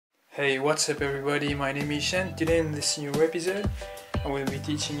Hey, what's up everybody, my name is Shan. Today in this new episode I will be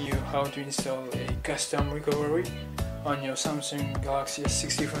teaching you how to install a custom recovery on your Samsung Galaxy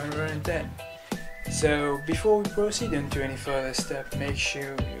S6310. So before we proceed into any further step, make sure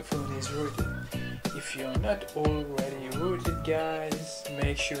your phone is rooted. If you're not already rooted guys,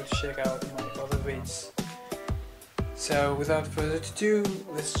 make sure to check out my other vids. So without further ado,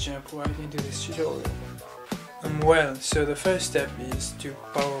 let's jump right into this tutorial. Well, so the first step is to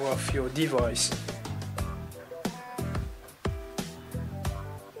power off your device.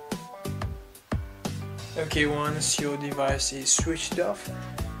 Okay, once your device is switched off,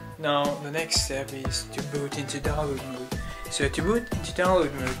 now the next step is to boot into download mode. So to boot into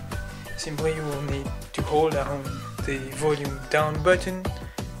download mode, simply you will need to hold down the volume down button,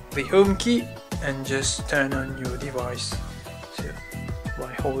 the home key, and just turn on your device. So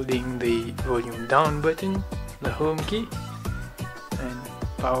by holding the volume down button, the home key, and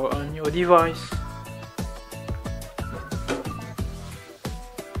power on your device.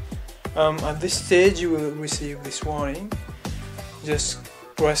 At this stage you will receive this warning. Just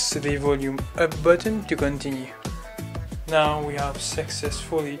press the volume up button to continue. Now we have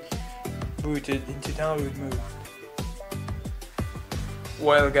successfully booted into download mode.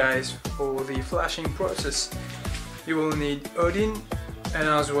 Well guys, for the flashing process you will need Odin and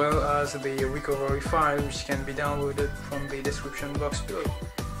as well as the recovery file, which can be downloaded from the description box below.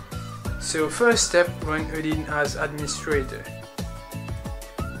 So first step, run Odin as administrator.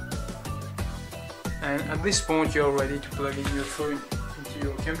 And at this point you're ready to plug in your phone into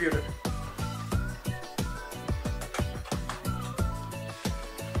your computer.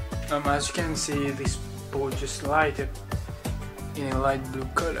 As you can see, this board just lighted in a light blue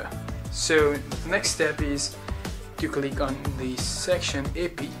color. So the next step is to click on the section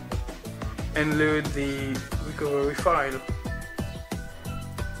AP and load the recovery file.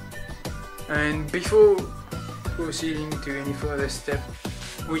 And before proceeding to any further step,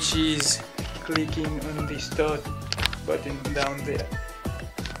 which is clicking on the start button down there,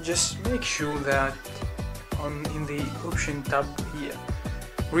 just make sure that in the option tab here,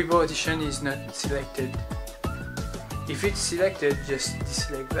 repartition is not selected. If it's selected, just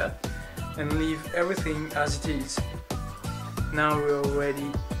deselect that and leave everything as it is. Now we are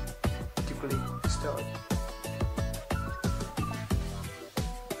ready to click start.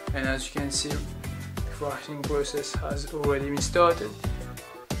 And as you can see, the flashing process has already been started.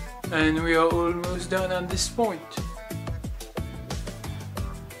 And we are almost done at this point.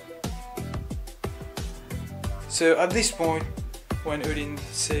 So at this point, when Odin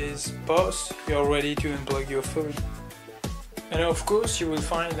says pause, you are ready to unplug your phone. And of course you will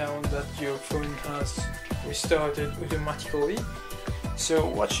find out that your phone has restarted automatically. So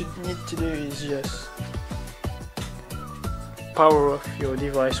what you need to do is just power off your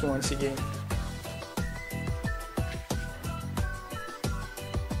device once again.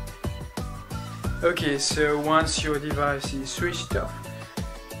 Okay, so once your device is switched off,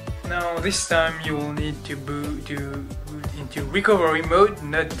 now this time you will need to boot into recovery mode,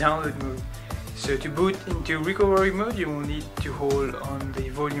 not download mode. So to boot into recovery mode, you will need to hold on the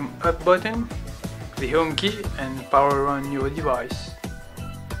volume up button, the home key, and power on your device.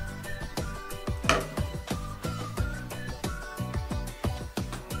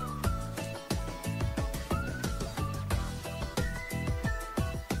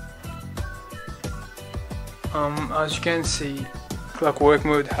 As you can see,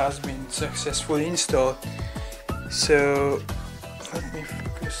 ClockworkMod has been successfully installed. So let me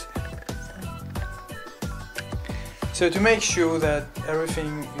focus. So to make sure that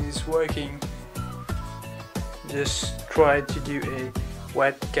everything is working, just try to do a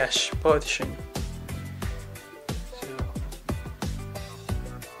wide cache partition. So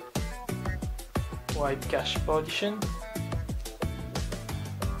wide cache partition.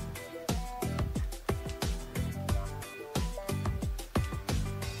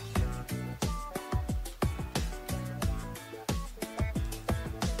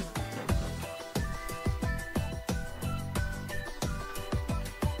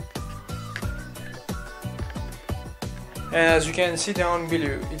 And as you can see down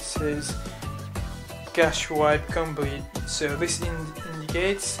below, it says cache wipe complete. So this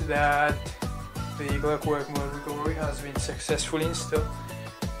indicates that the ClockworkMod recovery has been successfully installed.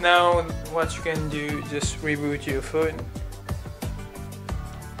 Now what you can do, just reboot your phone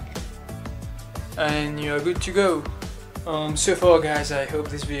and you're good to go. So far guys, I hope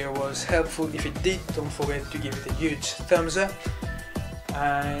this video was helpful. If it did, don't forget to give it a huge thumbs up.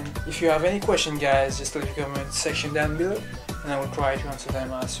 And if you have any question guys, just leave a comment section down below and I will try to answer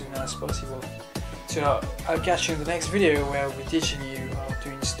them as soon as possible. So I'll catch you in the next video where I'll be teaching you how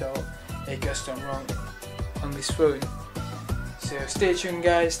to install a custom ROM on this phone. So stay tuned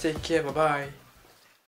guys, take care, bye bye.